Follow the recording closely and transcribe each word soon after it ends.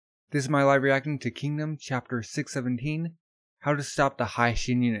This is my live reacting to Kingdom Chapter 617, How to Stop the Hi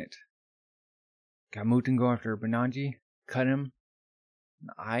Shin Unit. Got Mouten go after Bananji, cut him in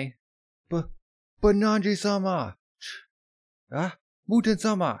the eye. Bananji-sama! Ah,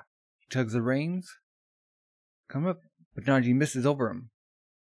 Mouten-sama! He tugs the reins. Come up, Bananji misses over him.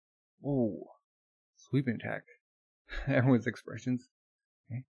 Oh, sweeping attack. Everyone's expressions.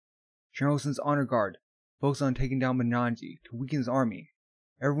 Okay. General Ousen's honor guard. Focus on taking down Bananji to weaken his army.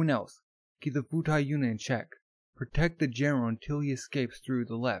 Everyone else, keep the Futei unit in check. Protect the general until he escapes through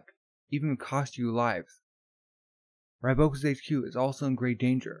the left, even if it costs you lives. Riboku's HQ is also in great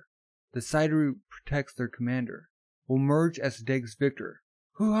danger. The side route protects their commander. Will merge as the Deg's victor.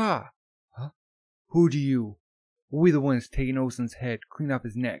 Hoo-ha! Huh? Who do you? We'll be the ones taking Ousen's head clean off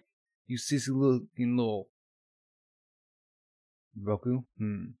his neck. You sissy-looking little... Riboku?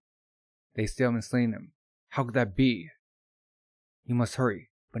 They still haven't slain him. How could that be? You must hurry.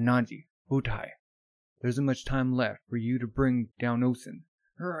 Bananji, Futei. There isn't much time left for you to bring down Ousen.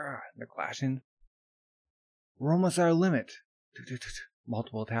 They're clashing. We're almost at our limit.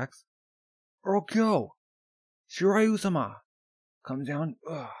 Multiple attacks. Earl Kou! Shiryou-sama! Comes down.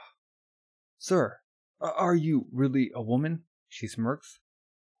 Sir, are you really a woman? She smirks.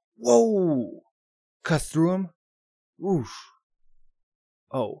 Whoa! Cuts through him. Oof.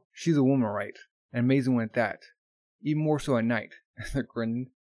 Oh, she's a woman, right? And amazing one at that. Even more so at night. They're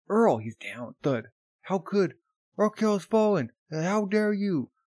grinning. Earl, he's down. Thud. How could? Earl Kou has fallen. How dare you?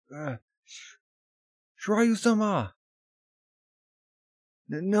 Shiryou-sama!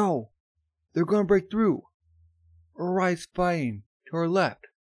 No! They're gonna break through. Earl's fighting. To our left.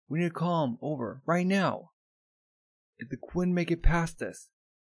 We need to calm over. Right now. If the Quinn make it past us,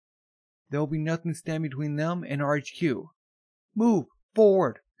 there will be nothing standing between them and our HQ. Move!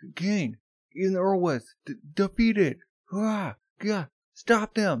 Forward! Kaine! Even the Earl was defeated!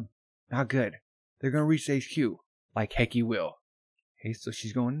 Stop them! Not good. They're gonna reach HQ. Like heck he will. Okay, so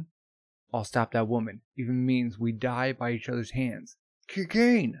she's going. I'll stop that woman. Even means we die by each other's hands.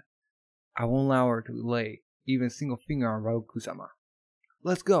 Kaine! I won't allow her to lay even a single finger on Riboku-sama.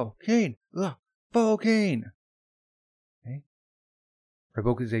 Let's go! Kaine! Follow Kaine! Okay.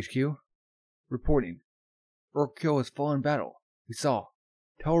 Riboku's HQ. Reporting. Earl Kou has fallen in battle. We saw.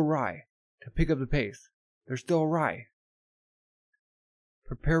 Tell Rai to pick up the pace. There's still a Rai.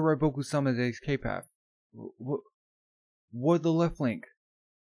 Prepare Riboku-sama's escape path. What the left flank?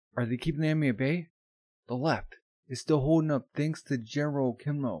 Are they keeping the enemy at bay? The left is still holding up thanks to General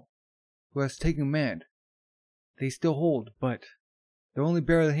Kinmou, who has taken command. They still hold, but they're only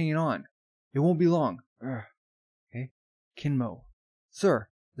barely hanging on. It won't be long. Okay. Kinmou. Sir,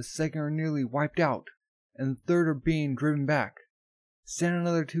 the second are nearly wiped out, and the third are being driven back. Send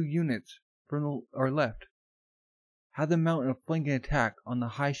another 2 units from our left. Have them mount a flanking attack on the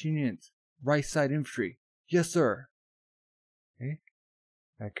Hi Shin Unit's right side infantry. Yes, sir. Okay.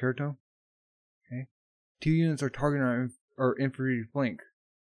 That Kirito. Okay. 2 units are targeting our infantry flank.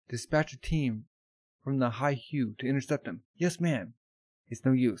 Dispatch a team from the High Hue to intercept them. Yes, ma'am. It's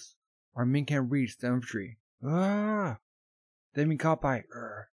no use. Our men can't reach the infantry. They've been caught by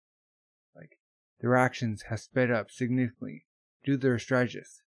their actions have sped up significantly due to their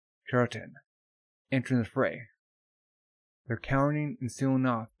strategist, Karyo Ten, entering the fray. They're countering and sealing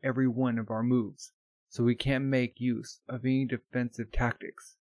off every one of our moves, so we can't make use of any defensive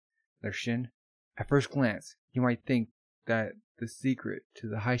tactics. Their Shin, at first glance, you might think that the secret to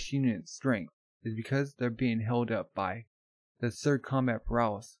the Hi Shin Unit's strength is because they're being held up by the absurd combat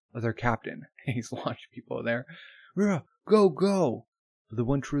prowess of their captain. He's launching people there. Go! But the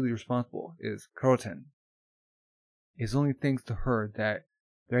one truly responsible is Karyo Ten. It's only thanks to her that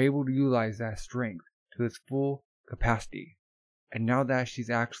they're able to utilize that strength to its full capacity. And now that she's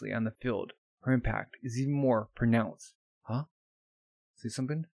actually on the field, her impact is even more pronounced. Huh? See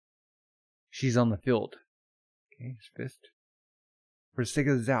something? She's on the field. Okay, his fist. For the sake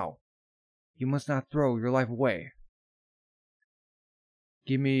of Zhao, you must not throw your life away.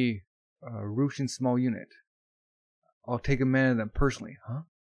 Give me a Rushin small unit. I'll take a man of them personally, huh?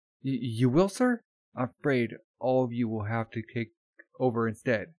 You will, sir? I'm afraid all of you will have to take over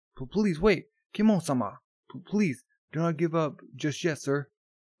instead. Please wait, Kinmou-sama. Please do not give up just yet, sir.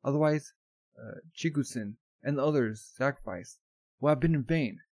 Otherwise, Chigusen and the others' sacrifice will have been in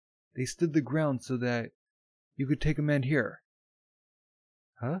vain. They stood the ground so that you could take a man here.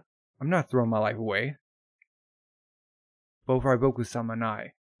 Huh? I'm not throwing my life away. Both Riboku-sama and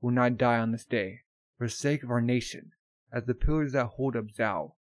I will not die on this day for the sake of our nation. As the pillars that hold up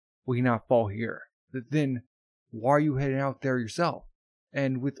Zhao, we cannot fall here. Then, why are you heading out there yourself,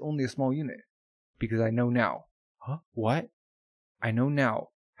 and with only a small unit? Because I know now. Huh? What? I know now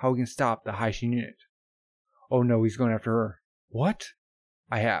how we can stop the Hi Shin Unit. Oh no, he's going after her. What?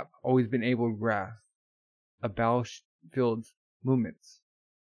 I have always been able to grasp a battlefield's movements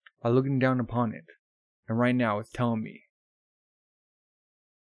by looking down upon it, and right now it's telling me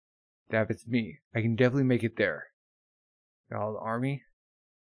that if it's me, I can definitely make it there. Got all the army.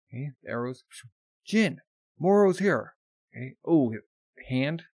 Okay, arrows. Jin! More arrows here. Okay. Oh,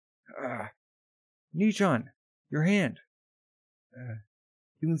 hand. Nichan, your hand.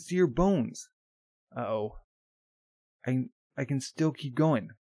 You can see your bones. Uh-oh. I can still keep going.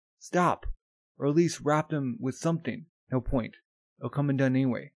 Stop. Or at least wrap them with something. No point. They'll come undone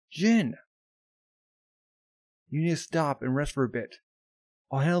anyway. Jin! You need to stop and rest for a bit.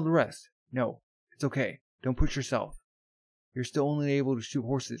 I'll handle the rest. No, it's okay. Don't push yourself. You're still only able to shoot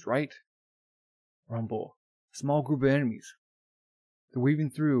horses, right? Rumble. A small group of enemies. They're weaving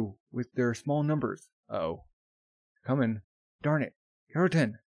through with their small numbers. Uh-oh. Coming. Darn it. Karyo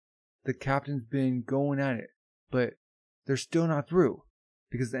Ten. The captain's been going at it, but they're still not through,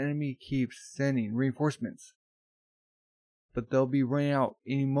 because the enemy keeps sending reinforcements. But they'll be running out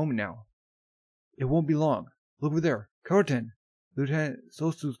any moment now. It won't be long. Look over there. Karyo Ten. Lieutenant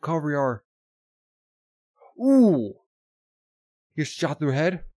Sosu's cavalry are... Ooh! He gets shot through the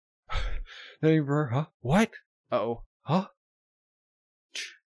head? That ain't for her, huh? What? Uh-oh. Huh?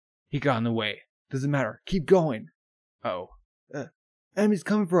 He got in the way. Doesn't matter. Keep going. Uh-oh. Enemies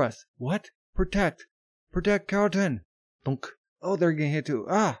coming for us. What? Protect. Protect Karyo Ten. Dunk. Oh, they're getting hit too.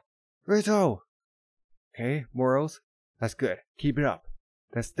 Ah! Reto! Okay, more arrows. That's good. Keep it up.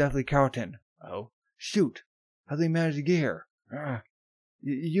 That's definitely Karyo Ten. Uh-oh. Shoot! How did they manage to get here?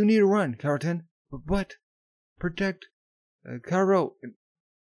 You need to run, Karyo Ten. But protect Karyo.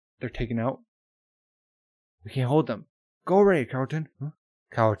 They're taken out. We can't hold them. Go already, Karyo Ten. Huh?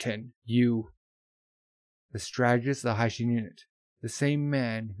 Karyo Ten, you. The strategist of the Hi Shin Unit. The same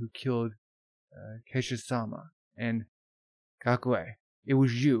man who killed Keisha-sama and Kakue. It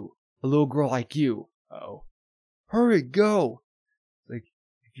was you. A little girl like you. Uh-oh. Hurry, go! Like,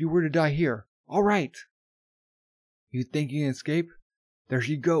 if you were to die here. Alright. You think you can escape? There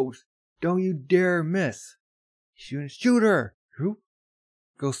she goes. Don't you dare miss. Shoot her! Who?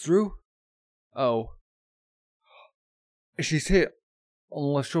 Goes through? Uh-oh. She's hit on the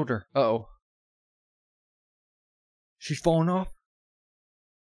left shoulder. Uh-oh. She's falling off?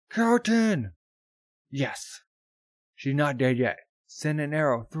 Karyo Ten! Yes. She's not dead yet. Send an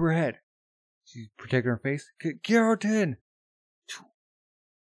arrow through her head. She's protecting her face. Karyo Ten!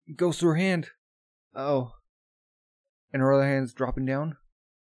 Goes through her hand. Uh-oh. And her other hand's dropping down.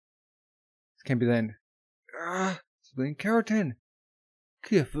 This can't be the end. Spleen Karyo Ten!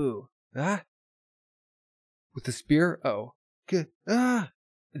 Kifu. With the spear? Uh-oh. And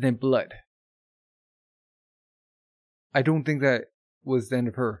then blood. I don't think that was the end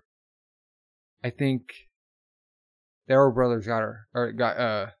of her. I think the Arrow brothers got her. Or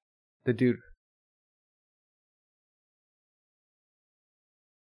got, the dude.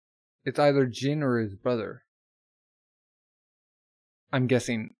 It's either Jin or his brother. I'm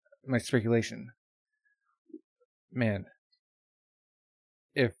guessing, my speculation. Man.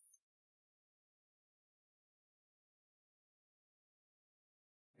 If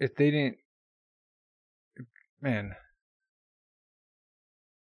they didn't... Man.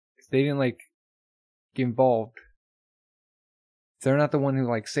 If they didn't, like, get involved. If they're not the one who,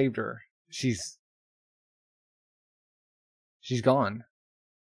 like, saved her. She's gone.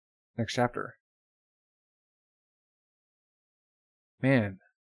 Next chapter. Man.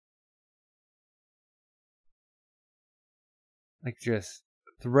 Like, just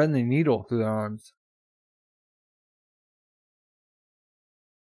threading the needle through their arms.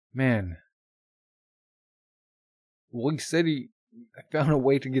 Man. Well, he said he found a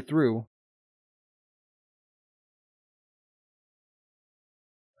way to get through.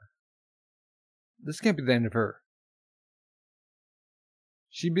 This can't be the end of her.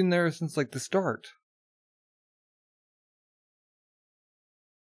 She'd been there since, like, the start.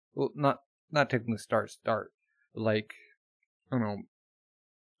 Well, not technically start. But, like, I don't know.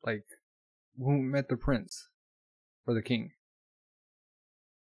 Like, who met the prince? Or the king?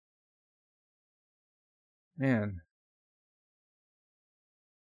 Man.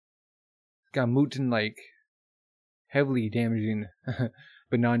 Got Mouten, like, heavily damaging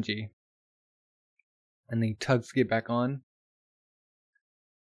Bananji. And then he tugs to get back on.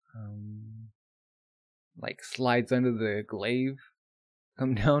 Like, slides under the glaive.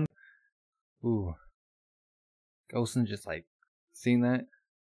 Come down. Ooh. Ousen just, like, seeing that.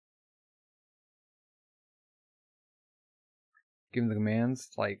 Giving the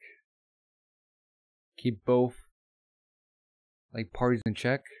commands, like, keep both like parties in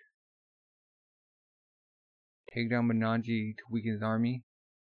check. Take down Bananji to weaken his army.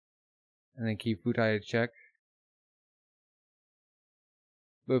 And then keep Futei in check.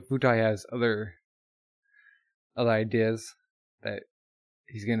 But Futei has other ideas that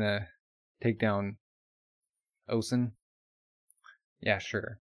he's gonna take down Ousen. Yeah,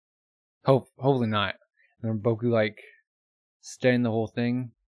 sure. Hopefully not. And then Riboku like steadying the whole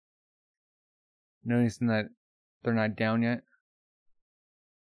thing. Noticing that they're not down yet.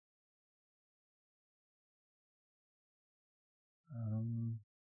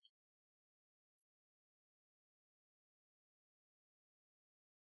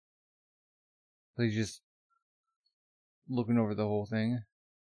 So he's just looking over the whole thing.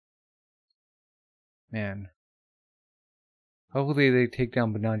 Man. Hopefully they take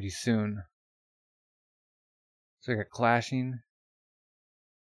down Bananji soon. So I got clashing.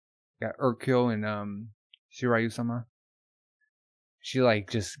 Got Earl Kou and Shiryou sama. She like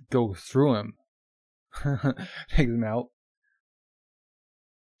just goes through him. Takes him out.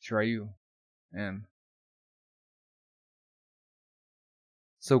 Shiryou. Man.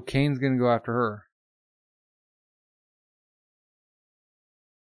 So Kaine's gonna go after her.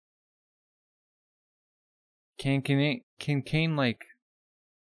 Can Kaine like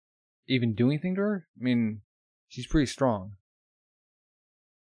even do anything to her? I mean, she's pretty strong.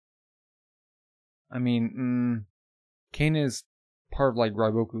 I mean, Kaine is part of like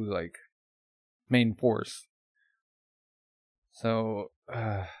Riboku's like main force. So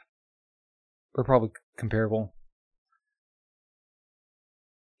we're probably comparable.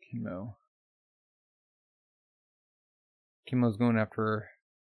 Kinmou's going after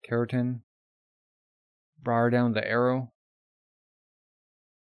Karyo Ten. Brought her down with the arrow.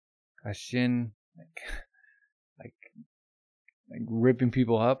 Hi Shin like ripping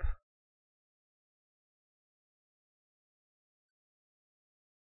people up.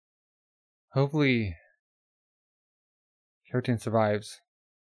 Hopefully Karyo Ten survives.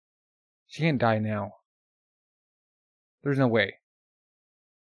 She can't die now. There's no way.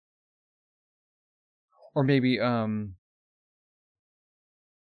 Or maybe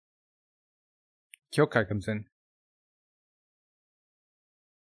Kyokai comes in.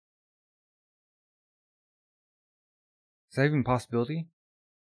 Is that even a possibility?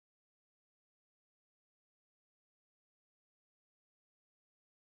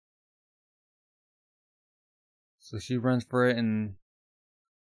 So she runs for it and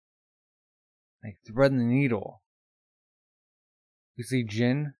like threading the needle. We see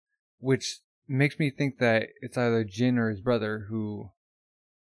Jin, which makes me think that it's either Jin or his brother who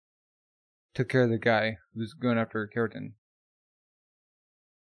took care of the guy who's going after Karyo Ten.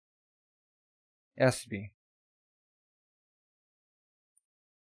 It has to be.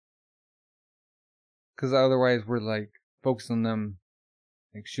 Because otherwise we're like focused on them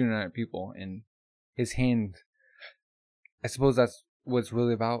like shooting at people and his hand. I suppose that's what it's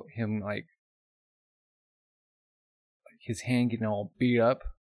really about. Him like his hand getting all beat up.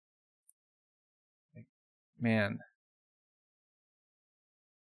 Like, man.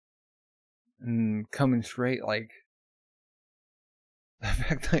 And coming straight like the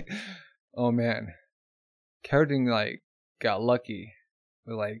fact like oh man. Karyo Ten like got lucky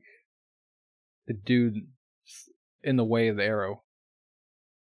with like the dude in the way of the arrow.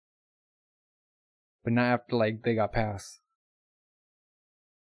 But not after like they got past.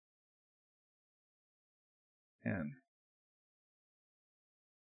 And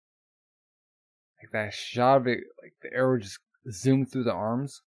like that shot of it, like the arrow just zoomed through the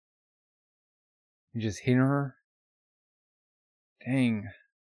arms. And just hitting her. Dang.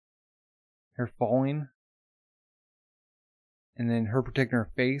 Her falling. And then her protecting her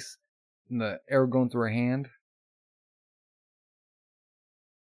face. And the arrow going through her hand.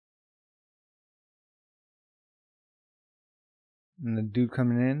 And the dude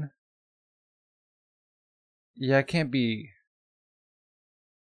coming in. Yeah, it can't be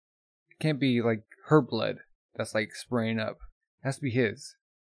like her blood that's like spraying up. It has to be his.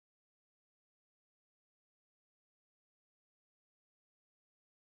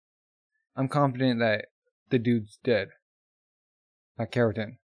 I'm confident that the dude's dead. Not Karyo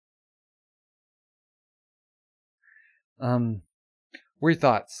Ten. What are your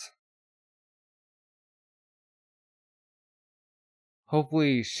thoughts?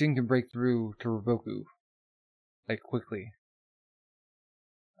 Hopefully Shin can break through to Riboku. Like quickly.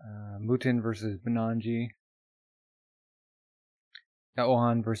 Mouten versus Bananji. Got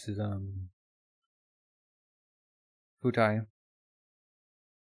Ouhon versus Futei.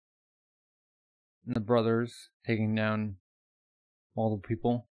 And the brothers taking down multiple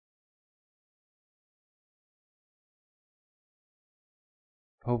people.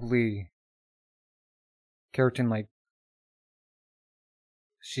 hopefully Karyo Ten, like,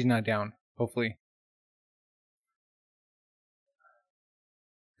 she's not down. Hopefully.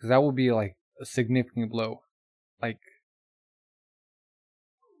 Because that would be like a significant blow. Like,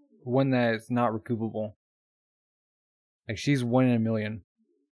 one that is not recoupable. Like, she's 1 in a million.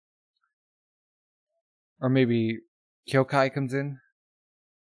 Or maybe Kyokai comes in.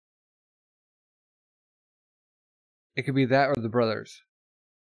 It could be that or the brothers.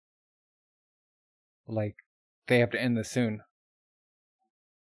 Like, they have to end this soon.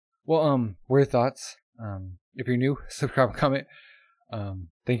 Well, what are your thoughts? If you're new, subscribe and comment.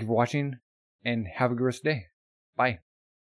 Thank you for watching, and have a good rest of the day. Bye.